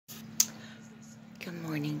Good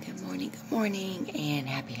morning, good morning, good morning, and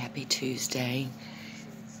happy Tuesday.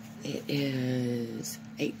 It is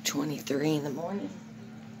 8:23 in the morning,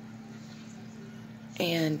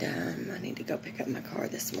 and I need to go pick up my car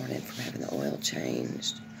this morning from having the oil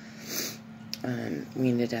changed.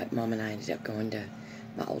 Mom and I ended up going to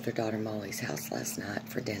my older daughter Molly's house last night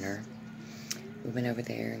for dinner. We went over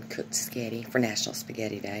there and cooked spaghetti for National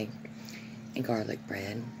Spaghetti Day and garlic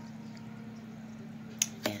bread.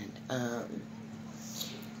 And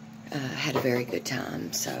had a very good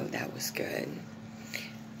time, so that was good.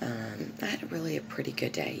 I had a pretty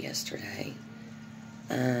good day yesterday.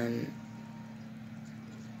 I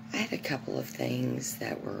had a couple of things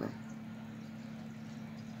that were,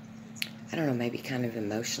 I don't know, maybe kind of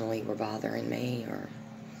emotionally were bothering me, or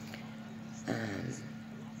not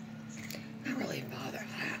really bothered.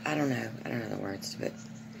 I don't know the words, but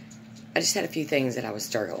I just had a few things that I was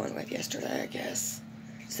struggling with yesterday, I guess.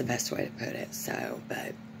 It's the best way to put it. So,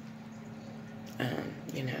 but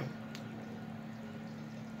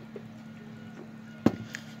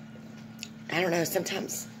I don't know,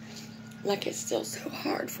 sometimes, like, it's still so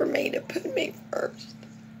hard for me to put me first.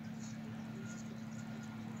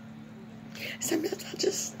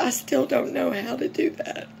 Sometimes I still don't know how to do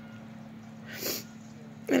that.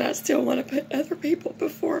 And I still want to put other people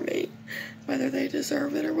before me, whether they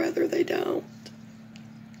deserve it or whether they don't.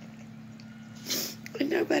 And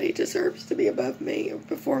nobody deserves to be above me or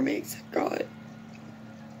before me except God.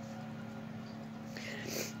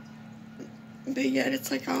 But yet,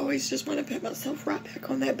 it's like I always just want to put myself right back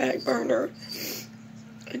on that back burner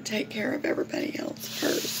and take care of everybody else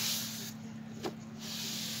first.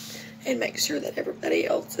 And make sure that everybody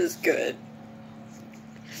else is good.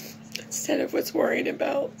 Instead of worrying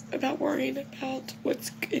about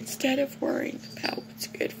what's good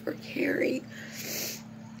for Carri.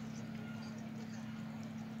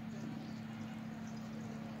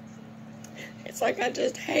 It's like I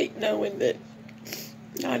just hate knowing that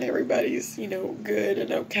not everybody's, good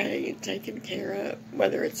and okay and taken care of.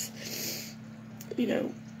 Whether it's,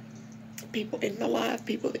 people in my life,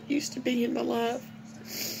 people that used to be in my life,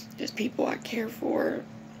 just people I care for.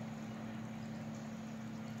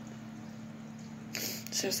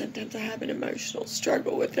 So sometimes I have an emotional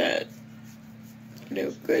struggle with that.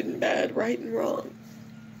 Good and bad, right and wrong.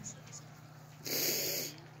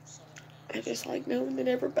 I just like knowing that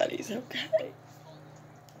everybody's okay.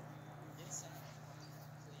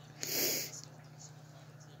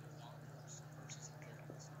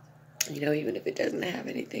 Even if it doesn't have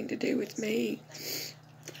anything to do with me,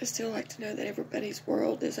 I still like to know that everybody's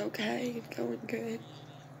world is okay and going good.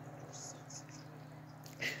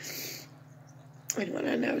 And when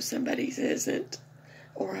I know somebody's isn't,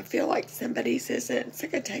 or I feel like somebody's isn't, it's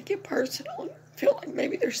like I take it personal. I feel like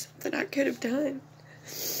maybe there's something I could have done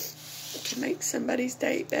to make somebody's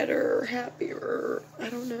day better or happier, or I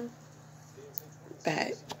don't know.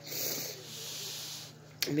 But,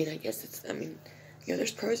 I guess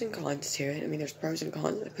there's pros and cons to it. There's pros and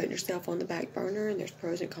cons to putting yourself on the back burner, and there's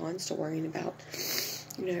pros and cons to worrying about,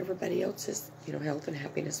 everybody else's, health and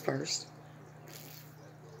happiness first.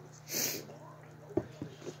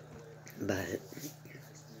 But,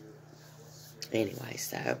 anyway,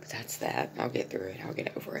 so that's that. I'll get through it. I'll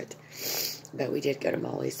get over it. But we did go to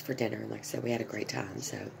Molly's for dinner, and like I said, we had a great time,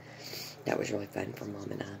 so that was really fun for Mom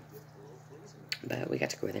and I. But we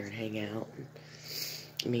got to go there and hang out.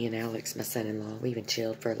 Me and Alex, my son-in-law, we even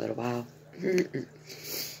chilled for a little while.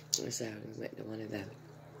 So we went to one of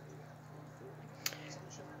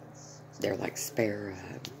their like spare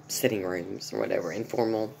sitting rooms or whatever,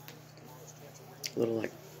 informal little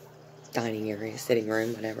like dining area, sitting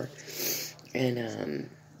room, whatever. And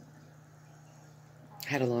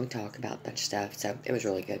had a long talk about a bunch of stuff, so it was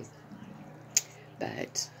really good.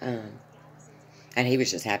 But and he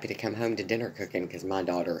was just happy to come home to dinner cooking, because my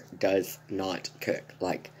daughter does not cook,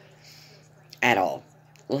 like, at all.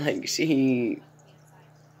 Like, she's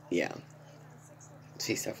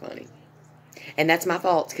so funny. And that's my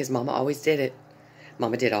fault, because Mama always did it.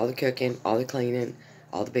 Mama did all the cooking, all the cleaning,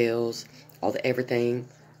 all the bills, all the everything,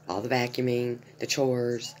 all the vacuuming, the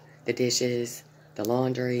chores, the dishes, the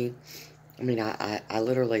laundry. I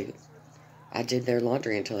literally, I did their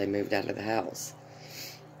laundry until they moved out of the house.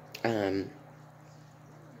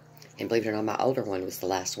 And believe it or not, my older one was the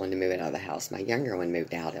last one to move out of the house. My younger one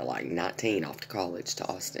moved out at like 19, off to college to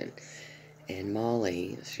Austin. And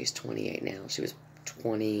Molly, she's 28 now. She was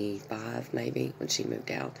 25 maybe when she moved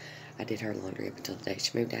out. I did her laundry up until the day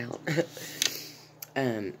she moved out.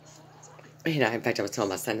 In fact, I was telling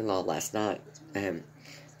my son-in-law last night,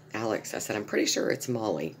 Alex, I said, I'm pretty sure it's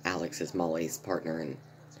Molly. Alex is Molly's partner and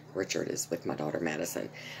Richard is with my daughter Madison.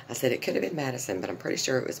 I said it could have been Madison, but I'm pretty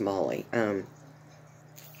sure it was Molly.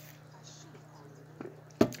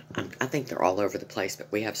 I think they're all over the place,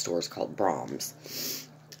 but we have stores called Brahms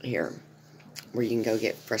here, where you can go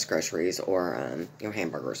get fresh groceries or, you know,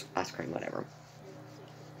 hamburgers, ice cream, whatever.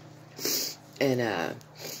 And,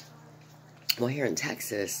 well, here in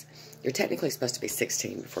Texas, you're technically supposed to be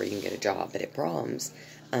 16 before you can get a job, but at Brahms,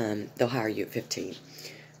 they'll hire you at 15.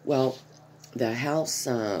 Well, the house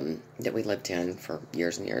that we lived in for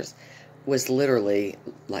years and years was literally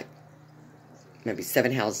like maybe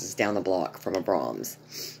 7 houses down the block from a Brahms.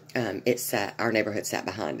 Our neighborhood sat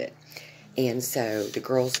behind it. And so the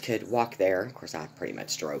girls could walk there. Of course, I pretty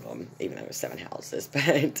much drove them, even though it was 7 houses.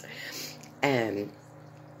 But,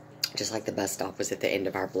 just like the bus stop was at the end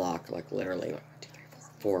of our block, like literally 1, 2, 3,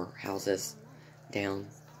 4 houses down,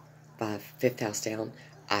 5th house down.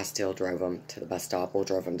 I still drove them to the bus stop or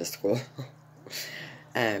drove them to school.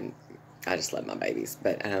 I just love my babies.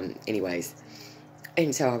 But, anyways.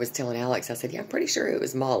 And so I was telling Alex, I said, yeah, I'm pretty sure it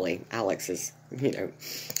was Molly, Alex's, you know,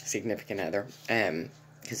 significant other,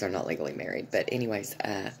 because they're not legally married. But anyways,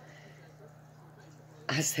 I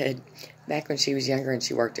said, back when she was younger and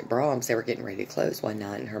she worked at Brahms, they were getting ready to close one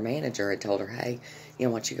night, and her manager had told her, hey, you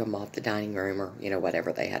know, why don't you go mop the dining room or, you know,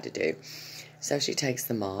 whatever they had to do. So she takes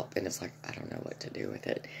the mop, and it's like, I don't know what to do with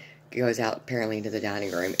it. Goes out apparently into the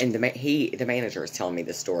dining room, and the manager is telling me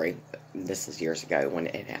this story. This is years ago when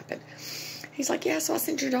it happened. He's like, yeah, so I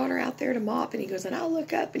sent your daughter out there to mop. And he goes, and I'll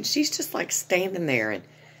look up, and she's just, like, standing there. And,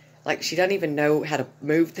 like, she doesn't even know how to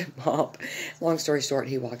move the mop. Long story short,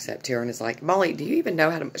 he walks up to her and is like, Molly, do you even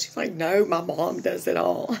know how to... She's like, no, my mom does it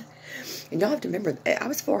all. And y'all have to remember, I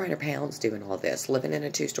was 400 pounds doing all this, living in a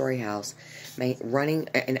 2-story house, running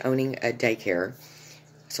and owning a daycare.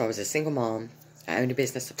 So I was a single mom. I owned a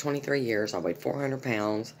business of 23 years. I weighed 400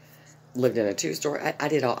 pounds. Lived in a 2-story... I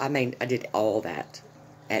did all that.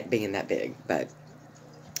 At being that big, but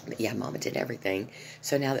yeah, Mama did everything.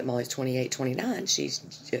 So now that Molly's 28, 29, she's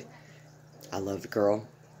just, I love the girl.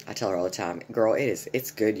 I tell her all the time, girl,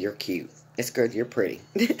 it's good you're cute. It's good you're pretty.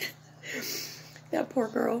 That poor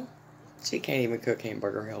girl. She can't even cook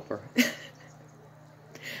hamburger helper.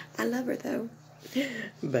 I love her though.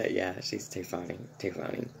 But yeah, she's too funny. Too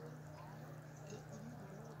funny.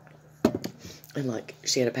 And like,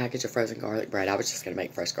 she had a package of frozen garlic bread. I was just going to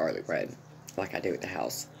make fresh garlic bread like I do at the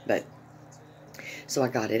house. But, so I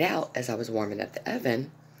got it out as I was warming up the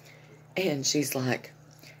oven. And she's like,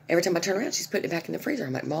 every time I turn around, she's putting it back in the freezer.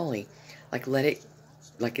 I'm like, Molly, like, let it,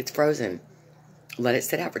 like it's frozen. Let it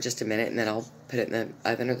sit out for just a minute, and then I'll put it in the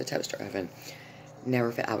oven or the toaster oven.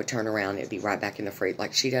 Never, I would turn around, it'd be right back in the freezer.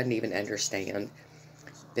 Like, she doesn't even understand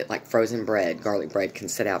that, like, frozen bread, garlic bread, can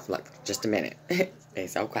sit out for, like, just a minute.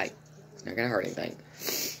 It's okay. It's not going to hurt anything.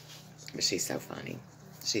 But she's so funny.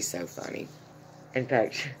 She's so funny. In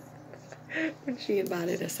fact, when she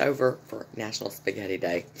invited us over for National Spaghetti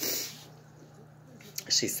Day,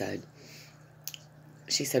 she said,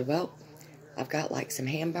 well, I've got, like, some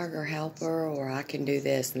hamburger helper, or I can do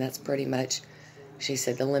this, and that's pretty much, she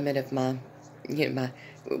said, the limit of my, you know,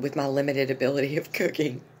 with my limited ability of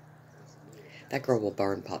cooking. That girl will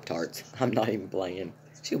burn Pop-Tarts. I'm not even playing.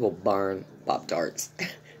 She will burn Pop-Tarts.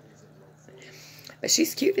 But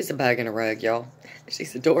she's cute as a bug in a rug, y'all.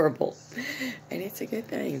 She's adorable. And it's a good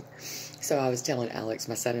thing. So I was telling Alex,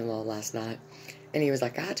 my son-in-law, last night, and he was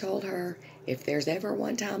like, I told her, if there's ever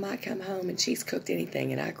one time I come home and she's cooked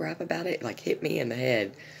anything and I gripe about it, like, hit me in the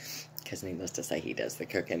head. Because needless to say, he does the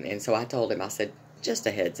cooking. And so I told him, I said, just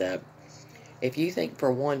a heads up. If you think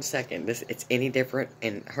for 1 second it's any different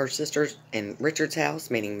in her sister's and Richard's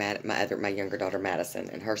house, meaning my younger daughter Madison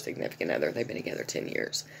and her significant other, they've been together 10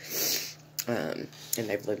 years. And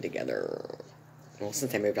they've lived together, well,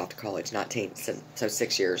 since they moved off to college, 19, so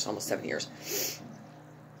 6 years, almost 7 years.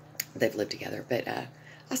 They've lived together. But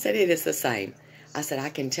I said it is the same. I said, I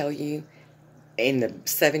can tell you, in the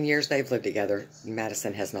 7 years they've lived together,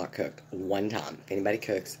 Madison has not cooked one time. If anybody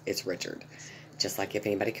cooks, it's Richard. Just like if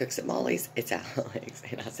anybody cooks at Molly's, it's Alex.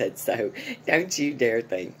 And I said, so don't you dare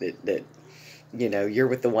think that you know, you're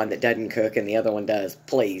with the one that doesn't cook and the other one does.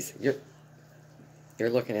 Please. You're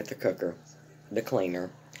looking at the cooker, the cleaner,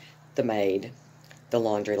 the maid, the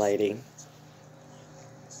laundry lady,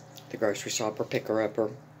 the grocery shopper, picker-upper.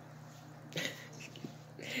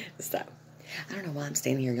 So, I don't know why I'm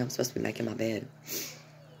standing here. I'm supposed to be making my bed.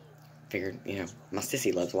 Figured, you know, my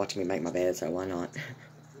sissy loves watching me make my bed, so why not?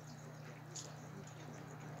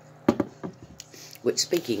 Which,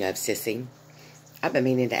 speaking of sissy, I've been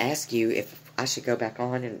meaning to ask you if I should go back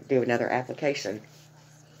on and do another application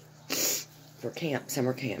for camp,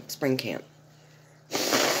 summer camp, spring camp.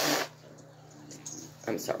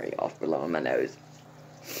 I'm sorry, y'all, for blowing my nose.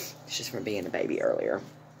 It's just from being a baby earlier.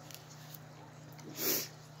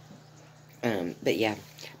 But yeah.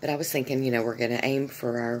 But I was thinking, you know, we're going to aim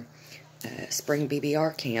for our spring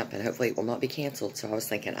BBR camp, and hopefully it will not be canceled. So I was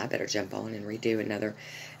thinking I better jump on and redo another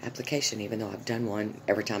application, even though I've done one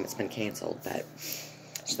every time it's been canceled. But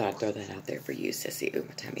just thought I'd throw that out there for you, sissy. Ooh,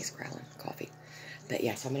 my tummy's growling. Coffee. But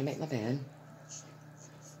yeah, so I'm going to make my bed.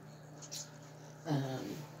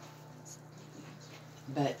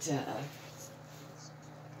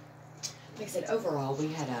 Like I said, overall,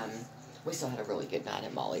 we still had a really good night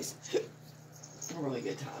at Molly's. A really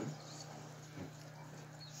good time.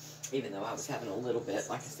 Even though I was having a little bit,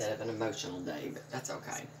 like I said, of an emotional day, but that's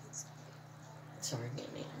okay. Sorry,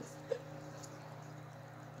 Minnie.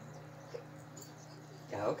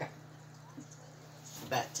 Okay.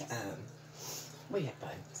 But, we had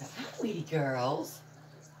fun. So, hi, Weedy girls.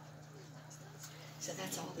 So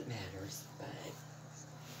that's all that matters, but...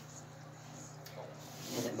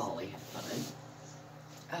 And that Molly had fun.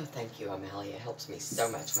 Oh, thank you, Amalia. It helps me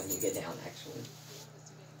so much when you get down, actually.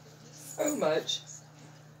 So much.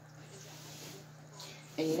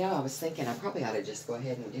 And you know, I was thinking I probably ought to just go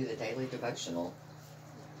ahead and do the daily devotional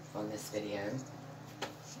on this video.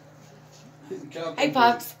 Hey,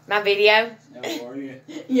 Pops. My video. How are you?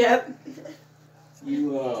 Yep.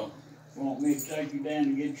 You, want me to take you down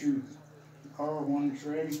and get your car when it's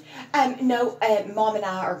ready? No, Mom and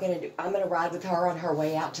I are I'm gonna ride with her on her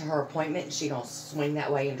way out to her appointment, and she's gonna swing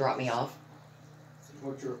that way and drop me off.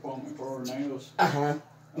 What's your appointment for nails? Uh-huh.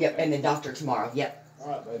 Yep, and then doctor tomorrow. Yep.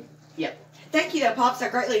 Alright, baby. Yep. Thank you, though, Pops. I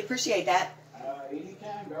greatly appreciate that.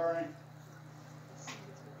 Anytime, darling.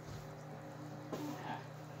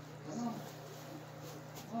 Come on.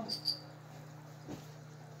 Come on.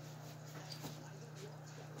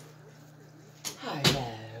 Hello.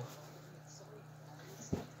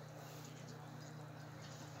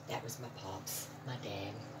 That was my Pops, my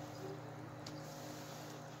dad.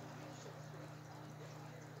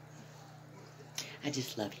 I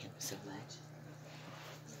just love him so much.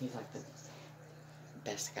 He's like the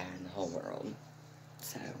best guy in the whole world.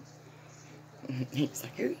 So, he's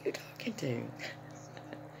like, who are you talking to?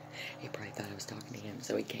 He probably thought I was talking to him,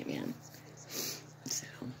 so he came in. So,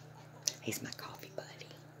 he's my coffee buddy.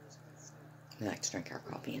 We like to drink our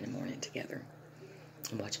coffee in the morning together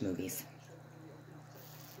and watch movies.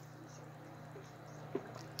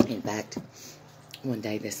 In fact, one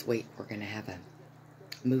day this week, we're going to have a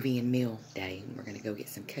movie and meal day. We're going to go get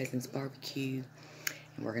some cousins barbecue,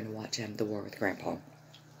 and we're going to watch The War with Grandpa.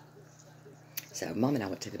 So Mom and I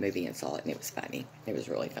went to the movie and saw it, and it was funny. It was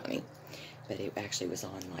really funny. But it actually was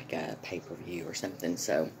on like a pay-per-view or something,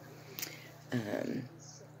 so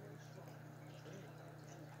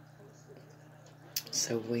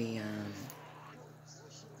we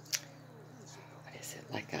what is it,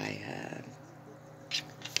 like I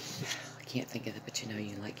can't think of it, but you know,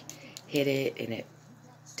 you like hit it and it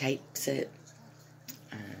tapes it.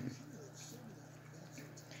 I'm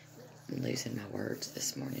losing my words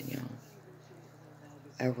this morning, y'all.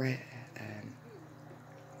 Not a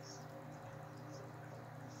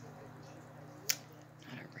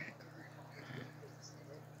record.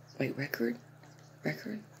 Wait, record?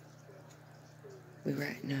 Record?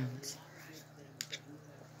 No, it's not right.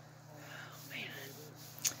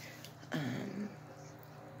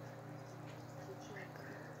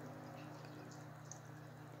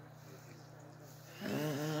 Oh,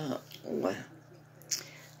 man. Well,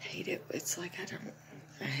 I hate it. It's like I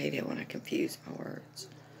hate it when I confuse my words.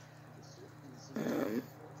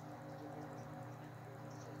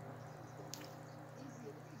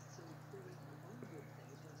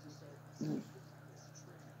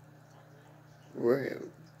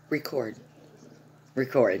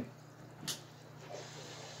 Record.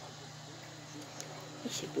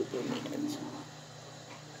 What's your boo-boo means?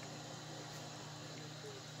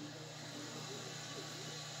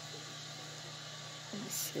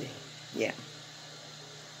 Let's see. Yeah.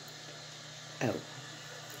 Oh.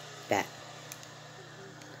 That.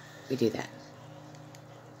 We do that.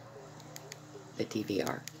 The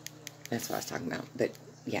DVR. That's what I was talking about. But,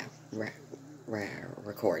 yeah.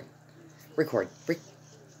 Record.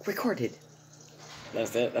 Recorded.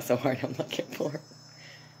 That's it. That's the word I'm looking for.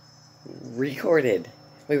 Recorded.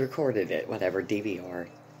 We recorded it. Whatever. DVR.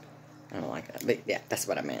 I don't like that. But, yeah, that's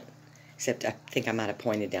what I meant. Except I think I might have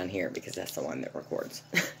pointed down here because that's the one that records.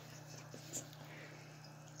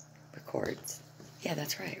 Records. Yeah,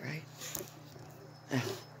 that's right?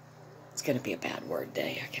 Oh, it's going to be a bad word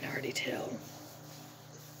day. I can already tell.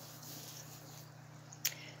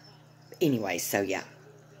 Anyway, so yeah.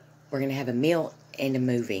 We're going to have a meal and a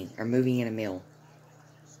movie. Or movie and a meal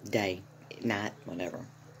day night, whatever,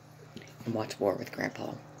 and watch War with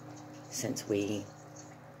Grandpa since we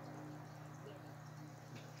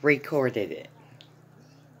recorded it.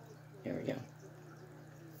 Here we go.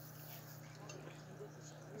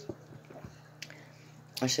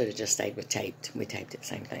 I should have just stayed with taped. We taped it,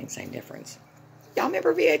 same thing, same difference. Y'all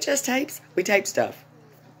remember VHS tapes? We taped stuff.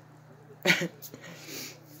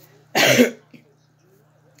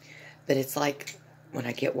 But it's like when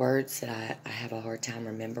I get words that I have a hard time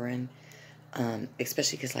remembering,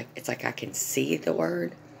 especially because like it's like I can see the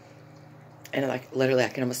word, and like literally I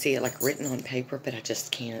can almost see it like written on paper, but I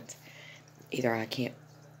just can't. Either I can't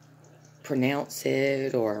pronounce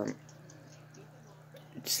it, or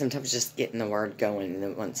sometimes just getting the word going. And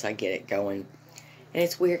then once I get it going, and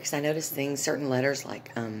it's weird because I notice things, certain letters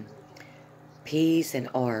like P's and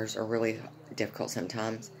R's are really difficult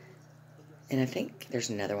sometimes. And I think there's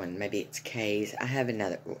another one. Maybe it's K's. I have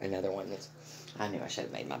another one. I knew I should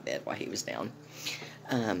have made my bed while he was down.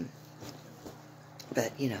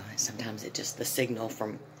 But, you know, sometimes it just, the signal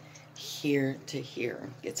from here to here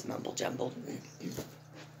gets mumble jumbled.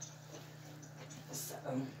 So,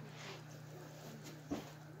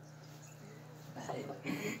 but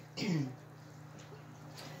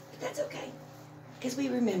that's okay. Because we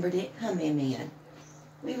remembered it. Huh, man?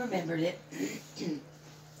 We remembered it.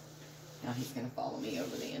 Now he's going to follow me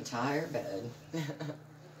over the entire bed.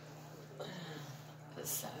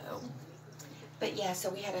 So, but yeah,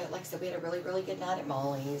 so we had like I said, we had a really, really good night at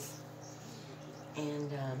Molly's.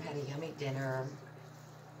 And had a yummy dinner.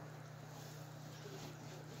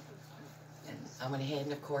 And I went ahead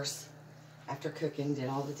and, of course, after cooking, did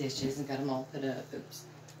all the dishes and got them all put up. Oops.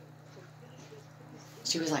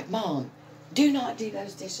 She was like, Mom, do not do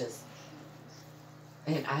those dishes.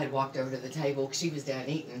 And I had walked over to the table because she was down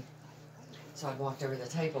eating. So I walked over to the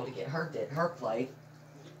table to get her plate,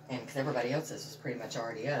 and because everybody else's was pretty much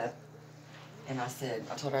already up. And I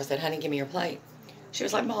told her, I said, honey, give me your plate. She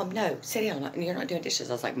was like, Mom, no, sit down. And you're not doing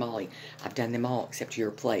dishes. I was like, Molly, I've done them all except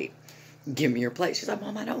your plate. Give me your plate. She's like,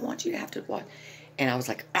 Mom, I don't want you to have to watch. And I was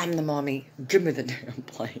like, I'm the mommy. Give me the damn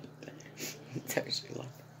plate. So she's like,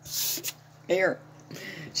 here.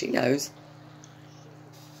 She knows.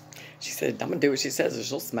 She said, I'm going to do what she says or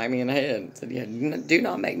she'll smack me in the head. I said, yeah, do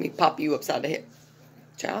not make me pop you upside the head.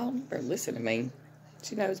 Child, better listen to me.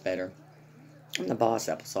 She knows better. I'm the boss,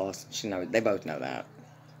 applesauce. She knows. They both know that.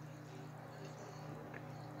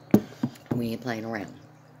 We ain't playing around.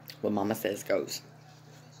 What Mama says goes.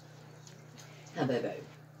 Hi, Bobo.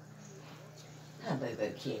 Hi, Bobo,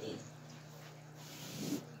 kitty.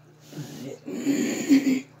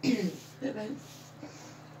 Bobo.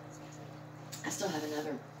 I still have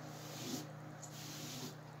another.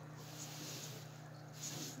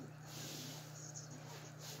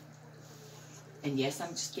 And yes, I'm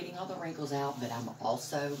just getting all the wrinkles out, but I'm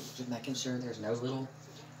also just making sure there's no little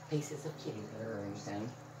pieces of kitty litter or anything.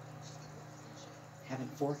 Having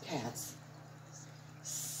 4 cats,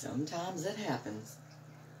 sometimes it happens.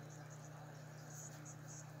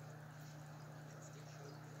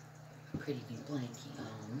 Pretty new blankie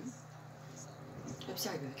on. I'm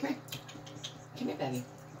sorry, baby. Come here. Come here, baby.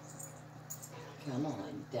 Come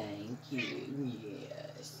on. Thank you.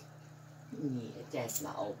 Yes. Yeah, that's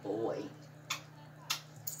my old boy.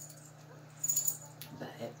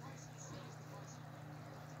 But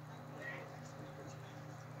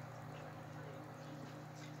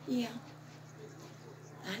yeah,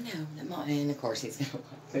 I know. And of course he's gonna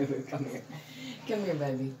baby, come here. Come here,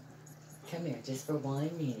 baby. Come here just for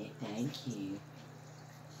 1 minute. Thank you.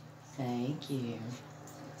 Thank you.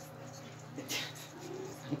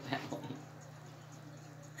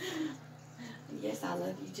 Yes, I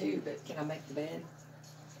love you too, but can I make the bed?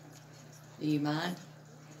 Do you mind?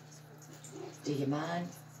 Do you mind?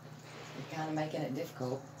 You're kind of making it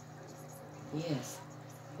difficult. Yes.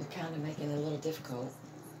 You're kind of making it a little difficult.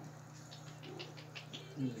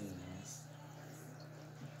 Yes.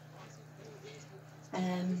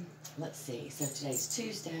 Let's see. So today's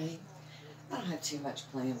Tuesday. I don't have too much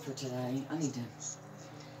planned for today. I need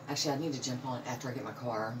to jump on after I get my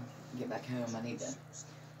car, get back home. I need to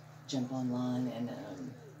jump online and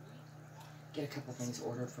get a couple things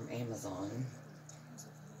ordered from Amazon.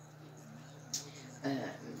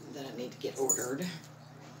 That I need to get ordered.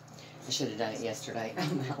 I should have done it yesterday.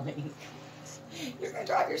 Oh, Molly. You're going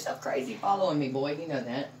to drive yourself crazy following me, boy. You know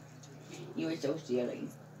that. You are so silly.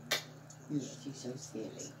 Yes, you're so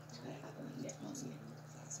silly. Yes,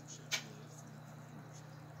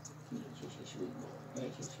 you're so sweet boy.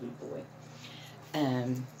 Yes, you're a sweet boy.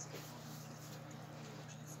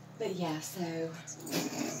 But yeah, so...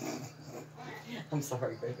 I'm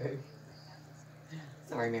sorry, baby.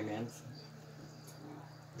 Sorry, man.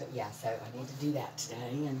 But yeah, so I need to do that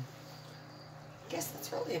today, and I guess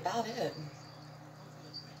that's really about it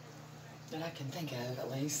that I can think of, at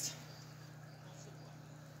least.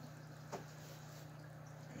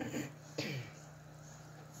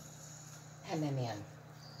 Hey, man.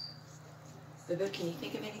 Boo-boo, can you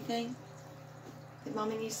think of anything that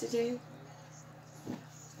Mommy needs to do?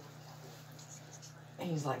 And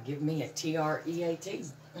he's like, give me a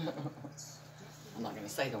TREAT. I'm not going to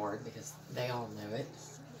say the word because they all know it.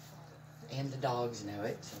 And the dogs know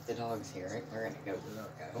it. So if the dogs hear it, they're going to go,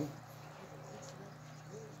 go.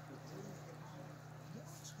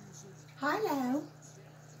 Hello.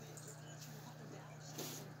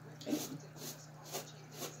 Give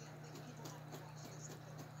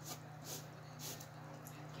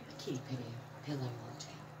a kitty pillow, won't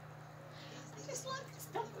you? I just love this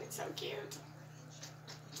pillow. It's so cute.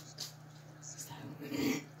 So,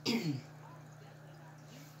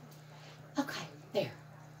 okay, there.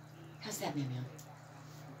 How's that, Meow Meow?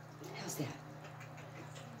 How's that?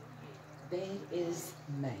 Bed is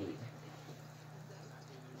made.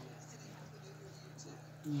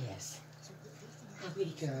 Yes.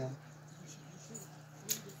 Happy girl.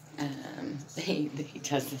 He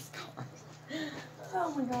does this car.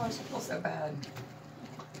 Oh my gosh, I feel so bad.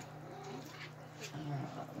 Alright,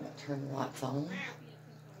 I'm gonna turn the lights on.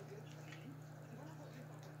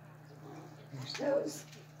 There's those.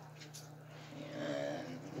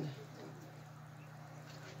 And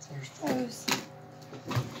there's those.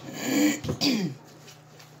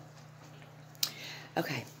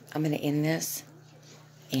 Okay, I'm gonna end this.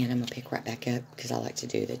 And I'm going to pick right back up because I like to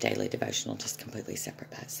do the daily devotional just completely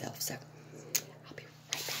separate by itself. So